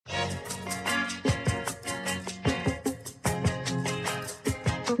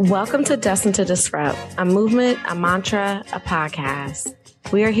Welcome to Destined to Disrupt, a movement, a mantra, a podcast.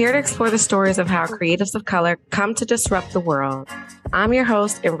 We are here to explore the stories of how creatives of color come to disrupt the world. I'm your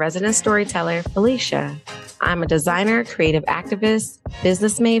host and resident storyteller, Felicia. I'm a designer, creative activist,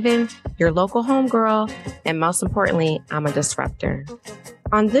 business maven, your local homegirl, and most importantly, I'm a disruptor.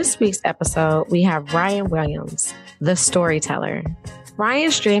 On this week's episode, we have Ryan Williams, the storyteller.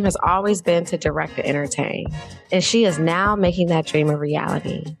 Ryan's dream has always been to direct and entertain, and she is now making that dream a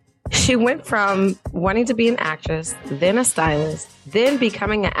reality. She went from wanting to be an actress, then a stylist, then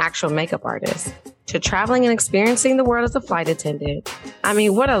becoming an actual makeup artist, to traveling and experiencing the world as a flight attendant. I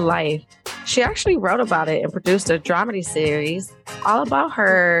mean, what a life. She actually wrote about it and produced a dramedy series all about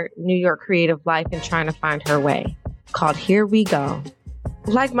her New York creative life and trying to find her way, called Here We Go.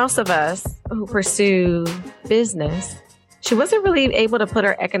 Like most of us who pursue business, she wasn't really able to put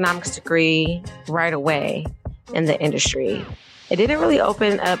her economics degree right away in the industry. It didn't really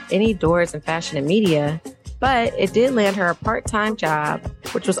open up any doors in fashion and media, but it did land her a part-time job,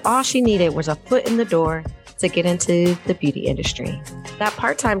 which was all she needed was a foot in the door to get into the beauty industry. That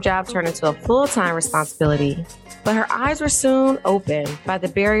part-time job turned into a full-time responsibility, but her eyes were soon opened by the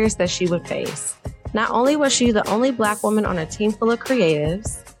barriers that she would face. Not only was she the only Black woman on a team full of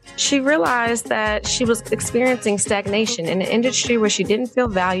creatives, she realized that she was experiencing stagnation in an industry where she didn't feel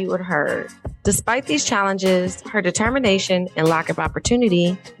valued or heard. Despite these challenges, her determination and lack of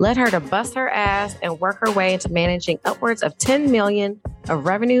opportunity led her to bust her ass and work her way into managing upwards of $10 million of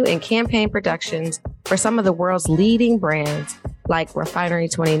revenue and campaign productions for some of the world's leading brands like Refinery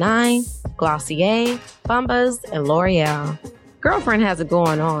 29, Glossier, Bombas, and L'Oreal. Girlfriend has it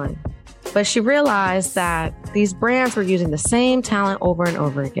going on. But she realized that these brands were using the same talent over and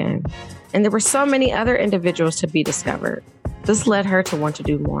over again. And there were so many other individuals to be discovered. This led her to want to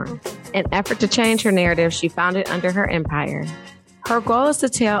do more. In an effort to change her narrative, she founded Under Her Empire. Her goal is to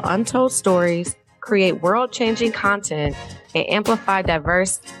tell untold stories, create world-changing content, and amplify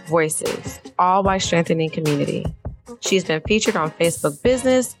diverse voices, all while strengthening community. She's been featured on Facebook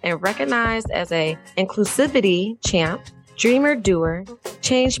Business and recognized as a inclusivity champ, dreamer doer,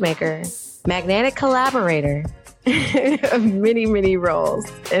 changemaker, magnetic collaborator, of many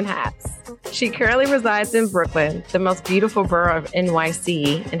roles and hats. She currently resides in Brooklyn, the most beautiful borough of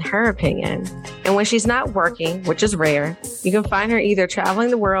NYC, in her opinion. And when she's not working, which is rare, you can find her either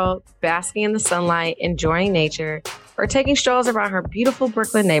traveling the world, basking in the sunlight, enjoying nature, or taking strolls around her beautiful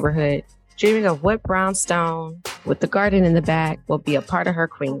Brooklyn neighborhood, dreaming of what brownstone with the garden in the back will be a part of her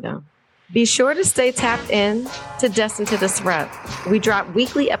queendom. Be sure to stay tapped in to Destined to Disrupt. We drop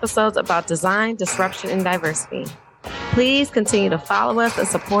weekly episodes about design, disruption, and diversity. Please continue to follow us and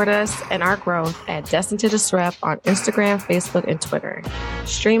support us and our growth at Destined to Disrupt on Instagram, Facebook, and Twitter,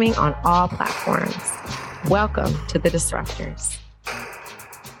 streaming on all platforms. Welcome to the Disruptors.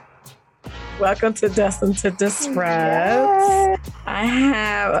 Welcome to Destined to Disrupt. Yes. I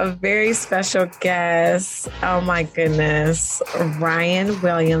have a very special guest. Oh my goodness. Ryan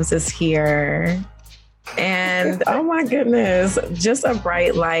Williams is here. And oh my goodness, just a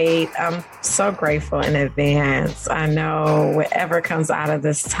bright light. I'm so grateful in advance. I know whatever comes out of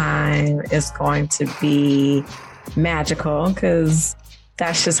this time is going to be magical because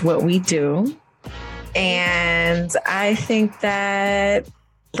that's just what we do. And I think that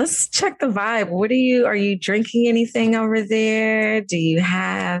let's check the vibe. Are you drinking anything over there? Do you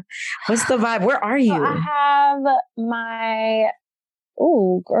have, what's the vibe? Where are you? So I have my,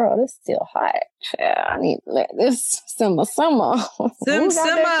 ooh, girl, this is still hot. Yeah, I need to let this simmer. Simmer.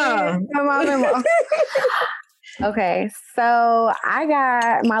 Okay, so I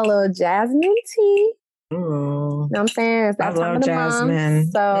got my little jasmine tea. Ooh. You know what I'm saying? It's that I love jasmine.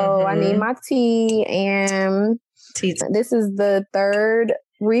 Month, so I need my tea, and this is the third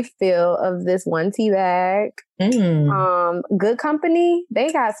refill of this one tea bag. Good Company,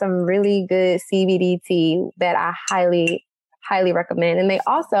 they got some really good CBD tea that I highly recommend. And they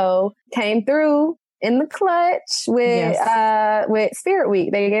also came through in the clutch with Spirit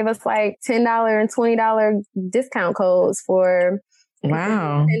Week. They gave us like $10 and $20 discount codes for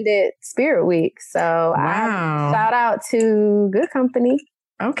extended Spirit Week. So I shout out to Good Company.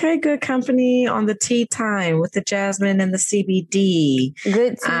 Okay, Good Company on the tea time with the jasmine and the CBD.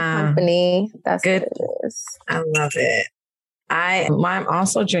 Good Tea Company. That's good. What it is. I love it. I'm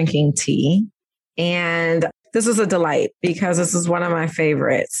also drinking tea, and this is a delight because this is one of my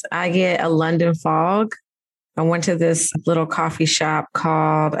favorites. I get a London Fog. I went to this little coffee shop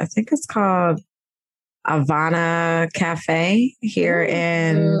called Havana Cafe here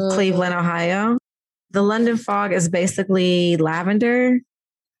in Cleveland, Ohio. The London Fog is basically lavender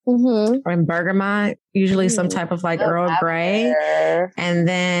and bergamot usually some type of like Earl Grey. And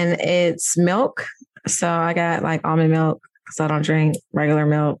then it's milk. So I got like almond milk because I don't drink regular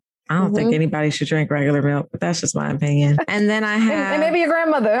milk. I don't think anybody should drink regular milk, but that's just my opinion. And then I have... and maybe your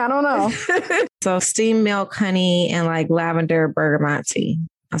grandmother. I don't know. So steamed milk, honey, and like lavender bergamot tea.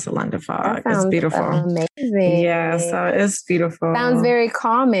 That's a London Fog. It's beautiful. Amazing. Yeah, so it's beautiful. Sounds very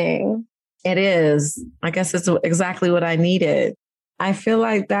calming. It is. I guess it's exactly what I needed. I feel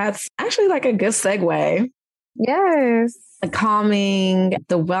like that's actually like a good segue. Yes. The calming,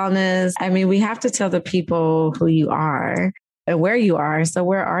 the wellness. I mean, we have to tell the people who you are and where you are. So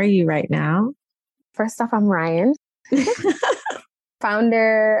where are you right now? First off, I'm Ryan,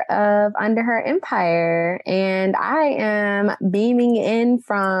 founder of Under Her Empire. And I am beaming in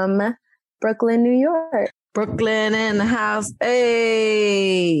from Brooklyn, New York. Brooklyn in the house.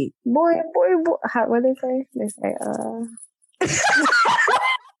 Hey. Boy. What do they say? They say,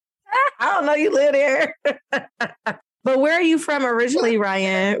 I don't know. You live there. But where are you from originally,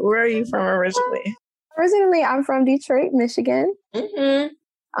 Ryan? Where are you from originally? Originally, I'm from Detroit, Michigan.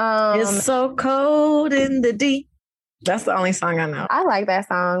 It's so cold in the D. That's the only song I know. I like that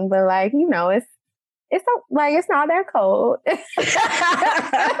song, but like, you know, it's not that cold.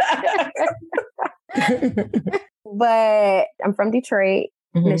 But I'm from Detroit,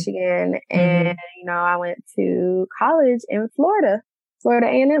 Michigan, and you know, I went to college in Florida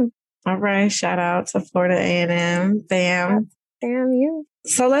A&M. All right, shout out to Florida A&M, fam. Damn you.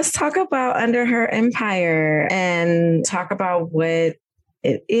 So let's talk about Under Her Empire and talk about what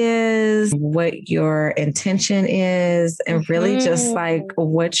it is, what your intention is, and really just like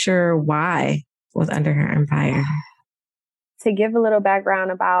what's your why with Under Her Empire. To give a little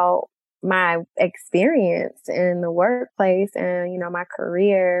background about my experience in the workplace and, you know, my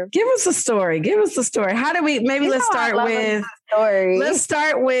career. Give us a story. How do we, let's start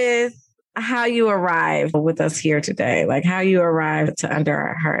with how you arrived with us here today. Like how you arrived to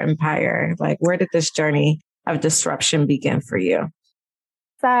Under Her Empire. Like where did this journey of disruption begin for you?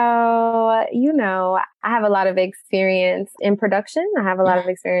 So, you know, I have a lot of experience in production. I have a lot of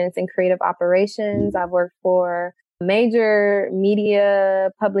experience in creative operations. I've worked for major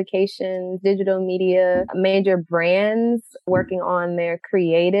media publications, digital media, major brands working on their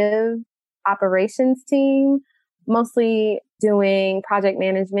creative operations team, mostly doing project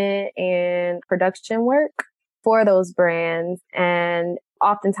management and production work for those brands. And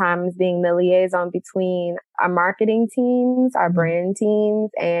oftentimes being the liaison between our marketing teams, our brand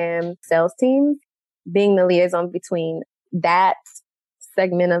teams, and sales teams, being the liaison between that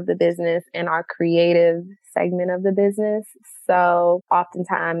segment of the business and our creative segment of the business. So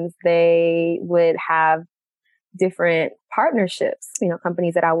oftentimes they would have different partnerships, you know,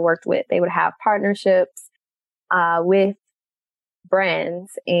 companies that I worked with, they would have partnerships with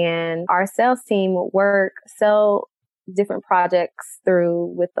brands, and our sales team would sell different projects through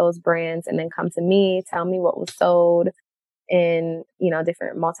with those brands and then come to me, tell me what was sold in, you know,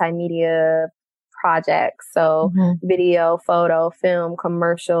 different multimedia projects. So video, photo, film,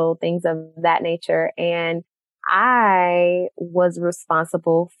 commercial, things of that nature. And I was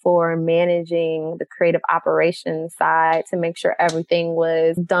responsible for managing the creative operations side to make sure everything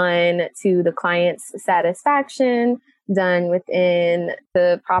was done to the client's satisfaction, done within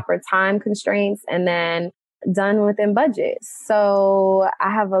the proper time constraints, and then done within budget. So I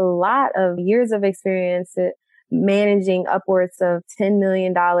have a lot of years of experience managing upwards of $10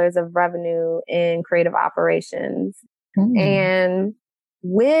 million of revenue in creative operations. And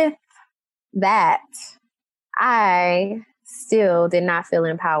with that, I still did not feel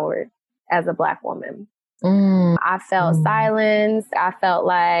empowered as a Black woman. I felt silenced. I felt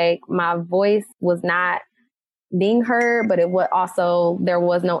like my voice was not being heard, but there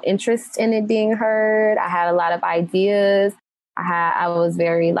was no interest in it being heard. I had a lot of ideas. I was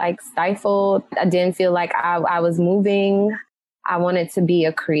very stifled. I didn't feel like I was moving. I wanted to be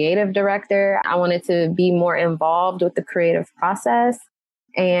a creative director. I wanted to be more involved with the creative process.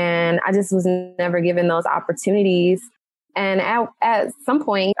 And I just was never given those opportunities. And at some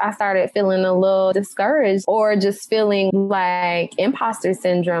point, I started feeling a little discouraged or just feeling like imposter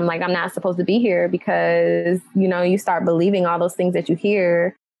syndrome, like I'm not supposed to be here because, you know, you start believing all those things that you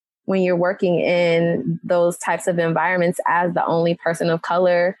hear when you're working in those types of environments as the only person of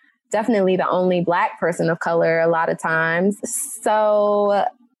color, definitely the only Black person of color a lot of times. So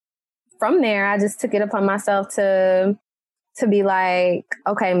from there, I just took it upon myself to be like,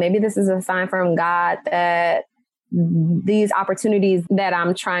 okay, maybe this is a sign from God that these opportunities that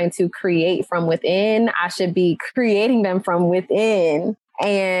I'm trying to create from within, I should be creating them from within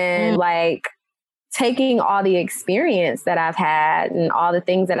and taking all the experience that I've had and all the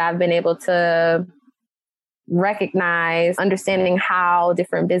things that I've been able to recognize, understanding how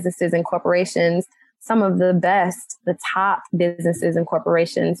different businesses and corporations, some of the best, the top businesses and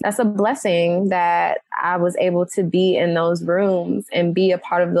corporations, that's a blessing that I was able to be in those rooms and be a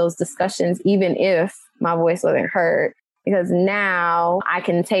part of those discussions, even if my voice wasn't heard. Because now I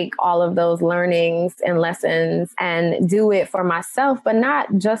can take all of those learnings and lessons and do it for myself, but not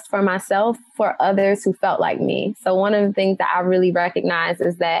just for myself, for others who felt like me. So one of the things that I really recognize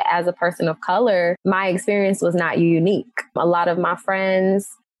is that as a person of color, my experience was not unique. A lot of my friends,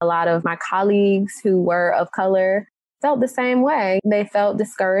 a lot of my colleagues who were of color felt the same way. They felt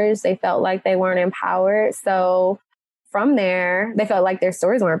discouraged. They felt like they weren't empowered. So from there, they felt like their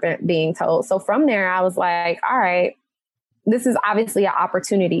stories weren't being told. So from there, I was like, all right, this is obviously an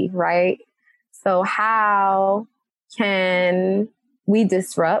opportunity, right? So how can we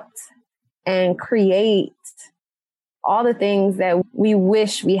disrupt and create all the things that we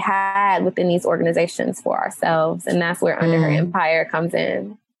wish we had within these organizations for ourselves? And that's where Under Her Empire comes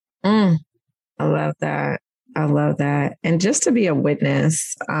in. I love that. I love that. And just to be a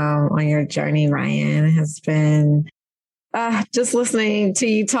witness on your journey, Ryan, has been just listening to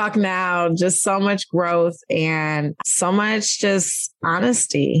you talk now, just so much growth and so much just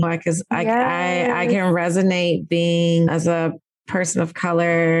honesty. Like, I can resonate being as a person of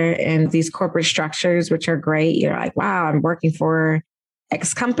color in these corporate structures, which are great. You're like, wow, I'm working for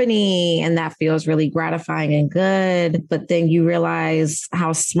X company and that feels really gratifying and good. But then you realize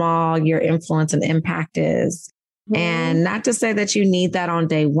how small your influence and impact is. And not to say that you need that on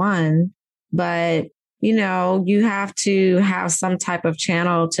day one, but you know, you have to have some type of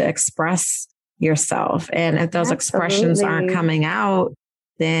channel to express yourself. And if those expressions aren't coming out,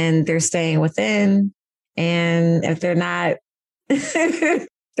 then they're staying within. And if they're not,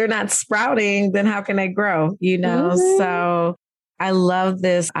 they're not sprouting, then how can they grow? You know? So I love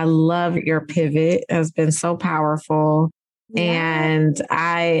this. I love your pivot. It has been so powerful. Yeah. And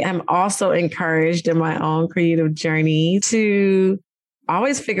I am also encouraged in my own creative journey to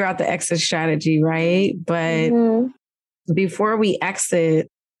always figure out the exit strategy, right? But before we exit,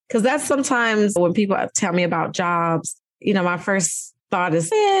 because that's sometimes when people tell me about jobs, you know, my first thought is,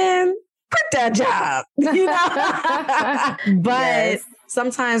 man, quit that job, you know? But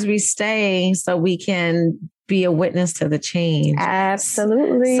sometimes we stay so we can be a witness to the change.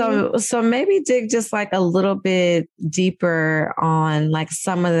 Absolutely. So maybe dig just like a little bit deeper on like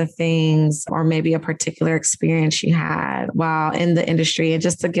some of the things or maybe a particular experience you had while in the industry. And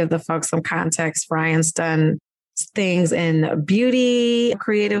just to give the folks some context, Ryan's done things in beauty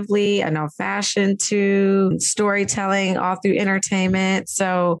creatively, I know fashion too, storytelling, all through entertainment.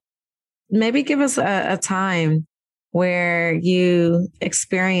 So maybe give us a time where you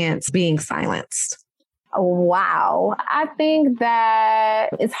experience being silenced. Wow. I think that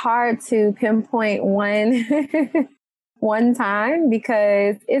it's hard to pinpoint one time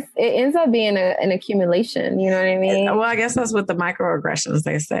because it ends up being an accumulation. You know what I mean? Well, I guess that's what the microaggressions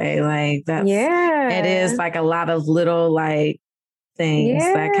they say. Like it is like a lot of little like things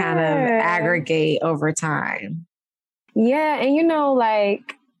that kind of aggregate over time. Yeah. And you know,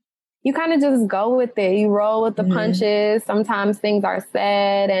 like you kind of just go with it. You roll with the punches. Sometimes things are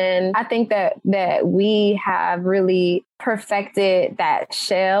said. And I think that we have really perfected that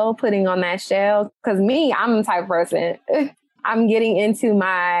shell, putting on that shell. Because me, I'm the type of person, I'm getting into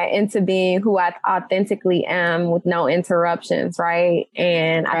being who I authentically am with no interruptions, right?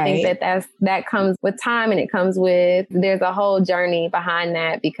 And I think that comes with time, and it comes with, there's a whole journey behind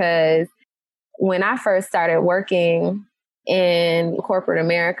that. Because when I first started working in corporate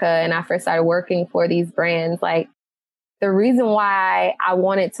America and I first started working for these brands, like the reason why I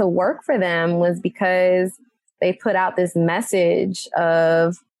wanted to work for them was because they put out this message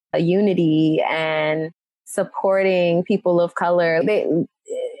of a unity and supporting people of color.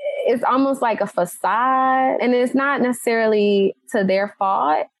 It's almost like a facade, and it's not necessarily to their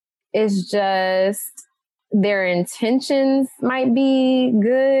fault. It's just their intentions might be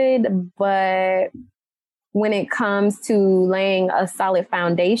good, but when it comes to laying a solid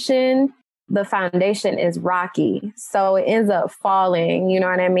foundation, the foundation is rocky. So it ends up falling, you know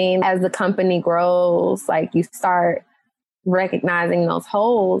what I mean? As the company grows, like you start recognizing those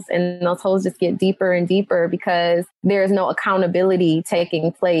holes, and those holes just get deeper and deeper because there's no accountability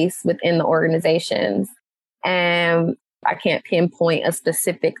taking place within the organizations. And I can't pinpoint a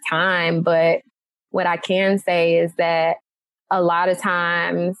specific time, but what I can say is that a lot of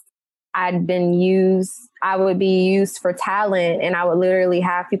times I would be used for talent, and I would literally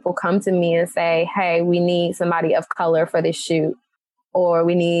have people come to me and say, hey, we need somebody of color for this shoot. Or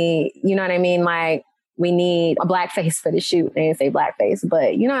we need, you know what I mean? Like, we need a black face for the shoot. They didn't say blackface,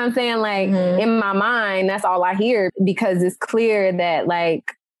 but you know what I'm saying? Like in my mind, that's all I hear, because it's clear that like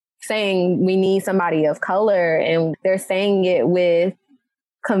saying we need somebody of color, and they're saying it with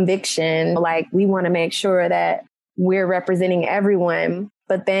conviction. Like, we want to make sure that we're representing everyone.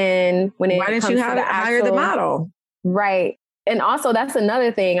 But then when why didn't you hire the model? Right. And also, that's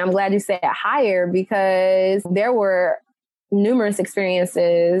another thing. I'm glad you said hire, because there were numerous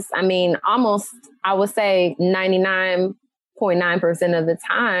experiences. I mean, almost, I would say 99.9% of the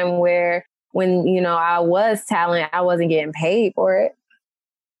time where when, you know, I was talent, I wasn't getting paid for it.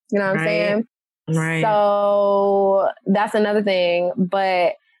 You know what I'm saying? Right. So that's another thing.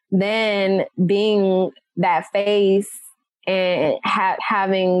 But then being that face and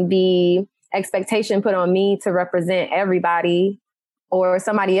having the expectation put on me to represent everybody, or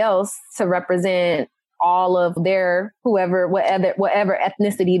somebody else to represent all of their whatever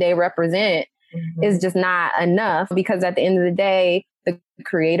ethnicity they represent, is just not enough. Because at the end of the day, the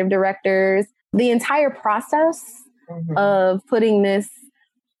creative directors, the entire process of putting this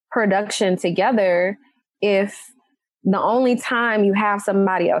production together, if the only time you have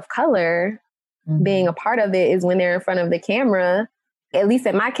somebody of color being a part of it is when they're in front of the camera, at least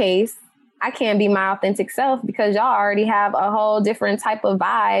in my case, I can't be my authentic self, because y'all already have a whole different type of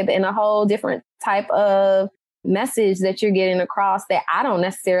vibe and a whole different type of message that you're getting across that I don't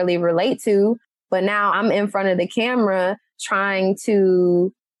necessarily relate to. But now I'm in front of the camera trying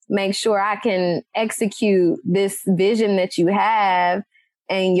to make sure I can execute this vision that you have,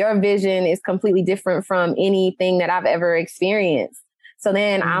 and your vision is completely different from anything that I've ever experienced. So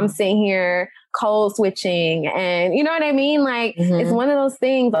then I'm sitting here code switching, and you know what I mean? Like, it's one of those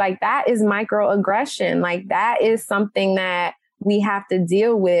things, like, that is microaggression. Like, that is something that we have to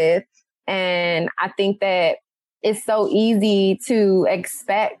deal with. And I think that it's so easy to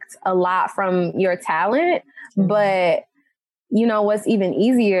expect a lot from your talent, but you know, what's even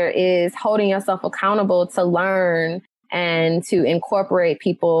easier is holding yourself accountable to learn and to incorporate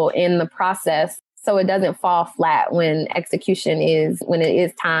people in the process, so it doesn't fall flat when it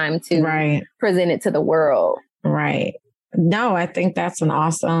is time to present it to the world. Right. No, I think that's an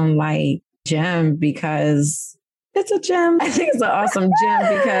awesome gem, because it's a gem. I think it's an awesome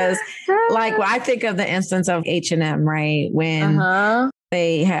gem because I think of the instance of H&M, right? When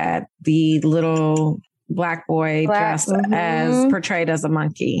they had the little black boy dressed as portrayed as a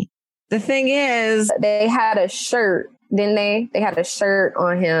monkey. The thing is, they had a shirt. Didn't they? They had a shirt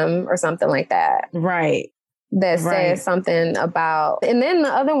on him or something like that. Right. That says something about... And then the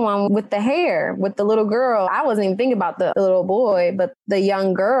other one with the hair, with the little girl. I wasn't even thinking about the little boy, but the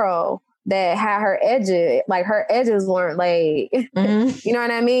young girl that had her edges, her edges weren't laid. You know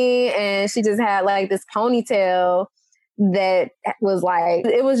what I mean? And she just had this ponytail that was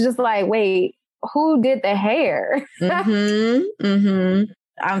it was just wait, who did the hair?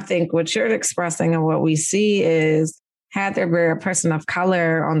 I think what you're expressing and what we see is, had there been a person of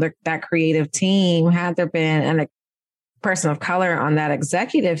color on that creative team, had there been a person of color on that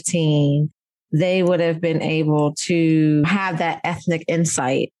executive team, they would have been able to have that ethnic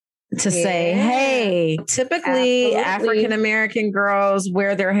insight to say, hey, typically African-American girls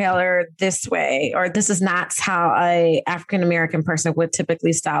wear their hair this way, or this is not how a African-American person would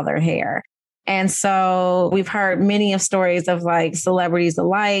typically style their hair. And so we've heard many of stories of celebrities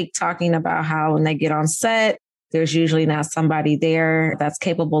alike talking about how when they get on set, there's usually not somebody there that's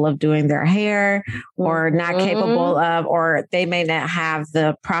capable of doing their hair, or not capable of, or they may not have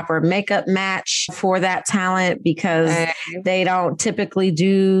the proper makeup match for that talent, because they don't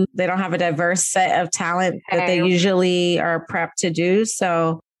have a diverse set of talent that they usually are prepped to do.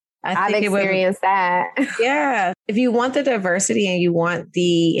 So I've experienced that. Yeah. If you want the diversity and you want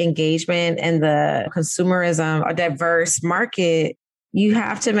the engagement and the consumerism, a diverse market, you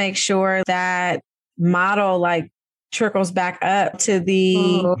have to make sure that model trickles back up to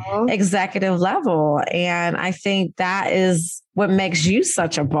the executive level. And I think that is what makes you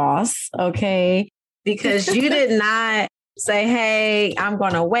such a boss. Okay. Because you did not say, hey, I'm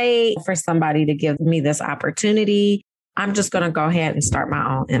going to wait for somebody to give me this opportunity. I'm just going to go ahead and start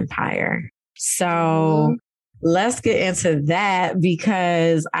my own empire. So let's get into that,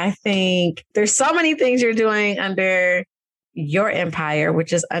 because I think there's so many things you're doing under your empire,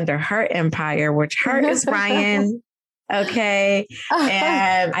 which is under her empire, which her is Ryan. Okay.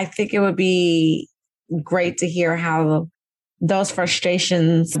 And I think it would be great to hear how those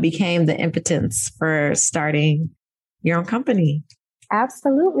frustrations became the impotence for starting your own company.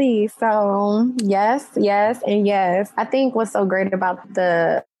 Absolutely. So yes, and yes. I think what's so great about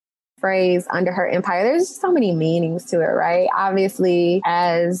the phrase under her empire, there's just so many meanings to it, right? Obviously,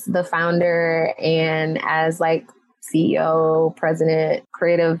 as the founder and as like CEO, president,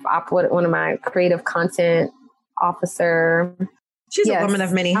 one of my creative content officer. She's a woman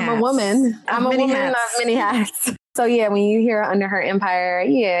of many hats. I'm a woman. I'm a woman of many hats. So yeah, when you hear under her empire,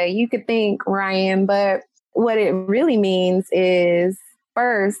 yeah, you could think Ryan, but what it really means is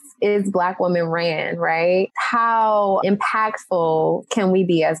first is Black woman ran, right? How impactful can we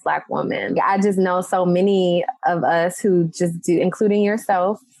be as Black women? I just know so many of us who just do, including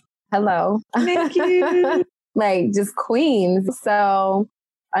yourself. Hello. Thank you. Like just queens. So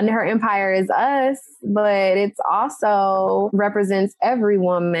under her empire is us, but it's also represents every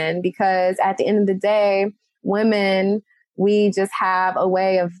woman, because at the end of the day, women, we just have a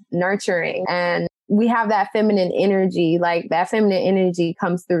way of nurturing, and we have that feminine energy. Like that feminine energy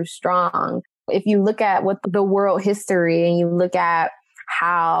comes through strong. If you look at what the world history and you look at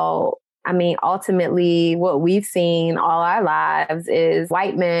how, I mean, ultimately what we've seen all our lives is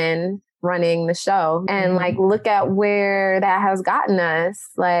white men running the show. And like, look at where that has gotten us.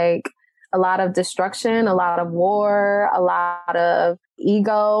 Like a lot of destruction, a lot of war, a lot of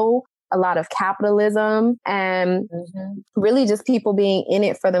ego, a lot of capitalism, and really just people being in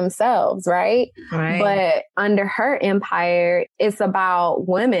it for themselves, right? But under her empire, it's about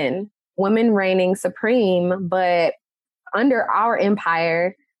women reigning supreme. But under our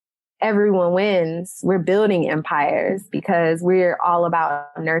empire, everyone wins. We're building empires because we're all about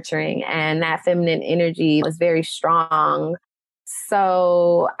nurturing, and that feminine energy is very strong.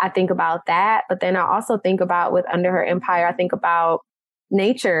 So I think about that. But then I also think about with under her empire, I think about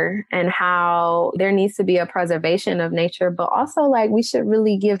nature and how there needs to be a preservation of nature, but also like we should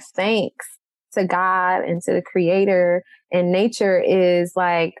really give thanks to God and to the creator. And nature is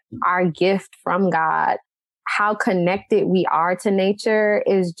like our gift from God. How connected we are to nature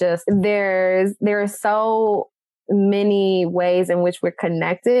is just, there are so many ways in which we're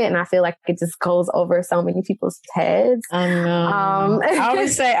connected, and I feel like it just goes over so many people's heads. I know.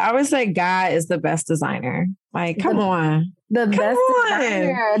 I would say God is the best designer. Like, come on. The best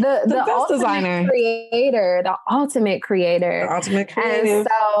designer, the best designer, creator, the ultimate creator. And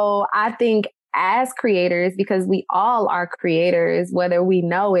so I think as creators, because we all are creators, whether we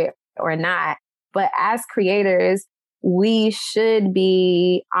know it or not, but as creators, we should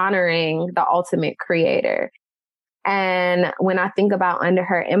be honoring the ultimate creator. And when I think about under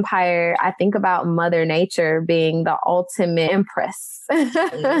her empire, I think about Mother Nature being the ultimate empress.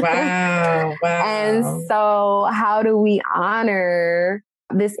 Wow. And so how do we honor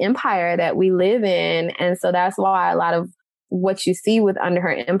this empire that we live in? And so that's why a lot of what you see with under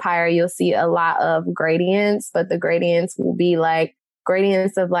her empire, you'll see a lot of gradients, but the gradients will be like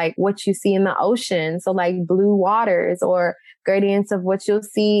gradients of like what you see in the ocean. So like blue waters, or gradients of what you'll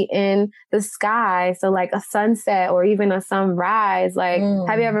see in the sky. So like a sunset or even a sunrise. Like,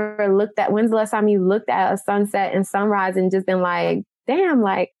 have you ever looked at, when's the last time you looked at a sunset and sunrise and just been like, damn,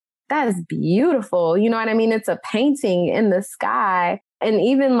 like that is beautiful. You know what I mean? It's a painting in the sky. And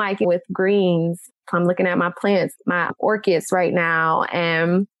even like with greens, I'm looking at my plants, my orchids right now.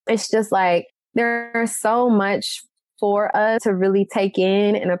 And it's just like, there's so much for us to really take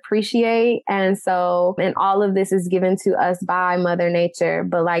in and appreciate. And all of this is given to us by Mother Nature.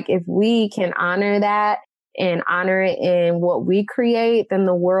 But like, if we can honor that and honor it in what we create, then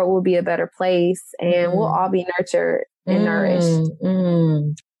the world will be a better place, and we'll all be nurtured and nourished.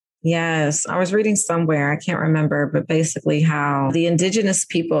 Yes. I was reading somewhere, I can't remember, but basically how the indigenous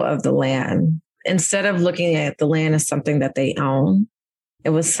people of the land, instead of looking at the land as something that they own, it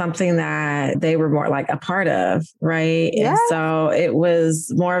was something that they were more like a part of, right? Yeah. And so it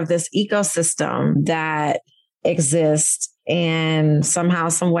was more of this ecosystem that exists. And somehow,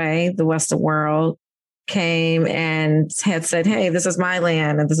 some way, the Western world came and had said, hey, this is my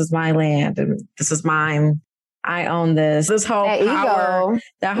land, and this is my land, and this is mine. I own this. This whole power,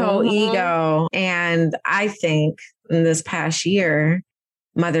 that whole ego. And I think in this past year,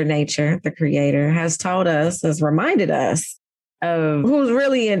 Mother Nature, the creator, has reminded us of who's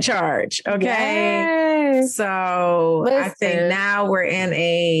really in charge. Okay. Yes. So I think now we're in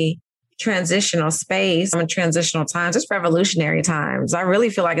a transitional space, in transitional times, it's revolutionary times. I really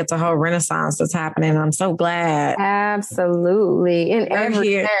feel like it's a whole renaissance that's happening. I'm so glad. Absolutely. In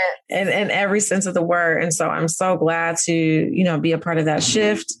every sense of the word. And so I'm so glad to, be a part of that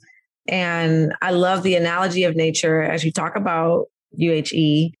shift. And I love the analogy of nature as you talk about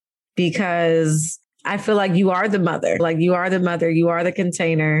UHE, because I feel like you are the mother, you are the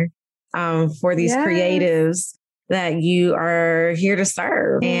container for these creatives that you are here to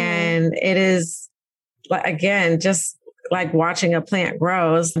serve. And it is, again, just like watching a plant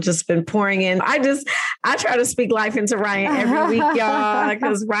grow. It's just been pouring in. I try to speak life into Ryan every week, y'all,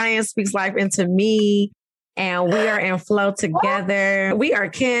 because Ryan speaks life into me. And we are in flow together. We are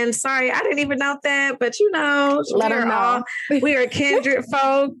kin. Sorry, I didn't even know that, but Let her know. We are kindred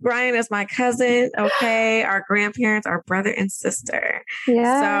folk. Brian is my cousin. Okay. Our grandparents are brother and sister.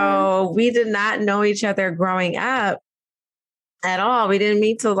 Yeah. So we did not know each other growing up at all. We didn't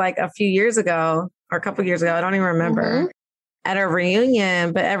meet till like a few years ago or a couple years ago. I don't even remember at a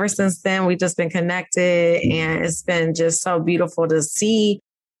reunion. But ever since then, we've just been connected, and it's been just so beautiful to see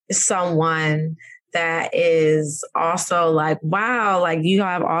someone that is also like, wow, like you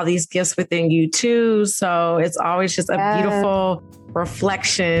have all these gifts within you too. So it's always just a beautiful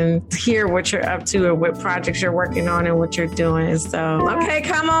reflection to hear what you're up to and what projects you're working on and what you're doing. So, okay,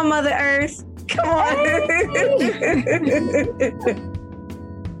 come on, Mother Earth. Come on.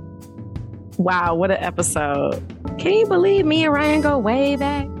 Wow, what an episode. Can you believe me and Ryan go way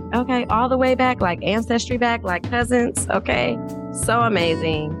back? Okay, all the way back, like ancestry back, like cousins. Okay, so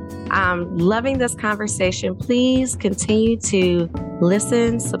amazing. I'm loving this conversation. Please continue to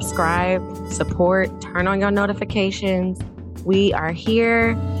listen, subscribe, support, turn on your notifications. We are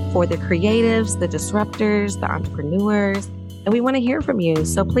here for the creatives, the disruptors, the entrepreneurs, and we want to hear from you.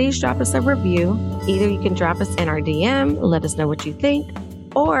 So please drop us a review. Either you can drop us in our DM, let us know what you think,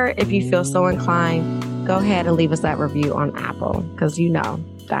 or if you feel so inclined, go ahead and leave us that review on Apple, because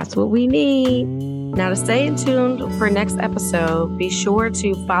that's what we need. Now, to stay in tune for next episode, be sure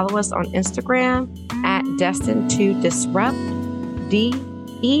to follow us on Instagram at Destined to Disrupt,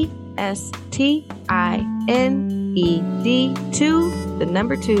 DESTINED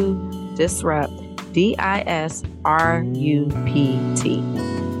 2 Disrupt, DISRUPT.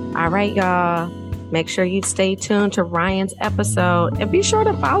 All right, y'all. Make sure you stay tuned to Ryan's episode, and be sure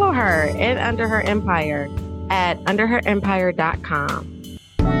to follow her and Under Her Empire at underherempire.com.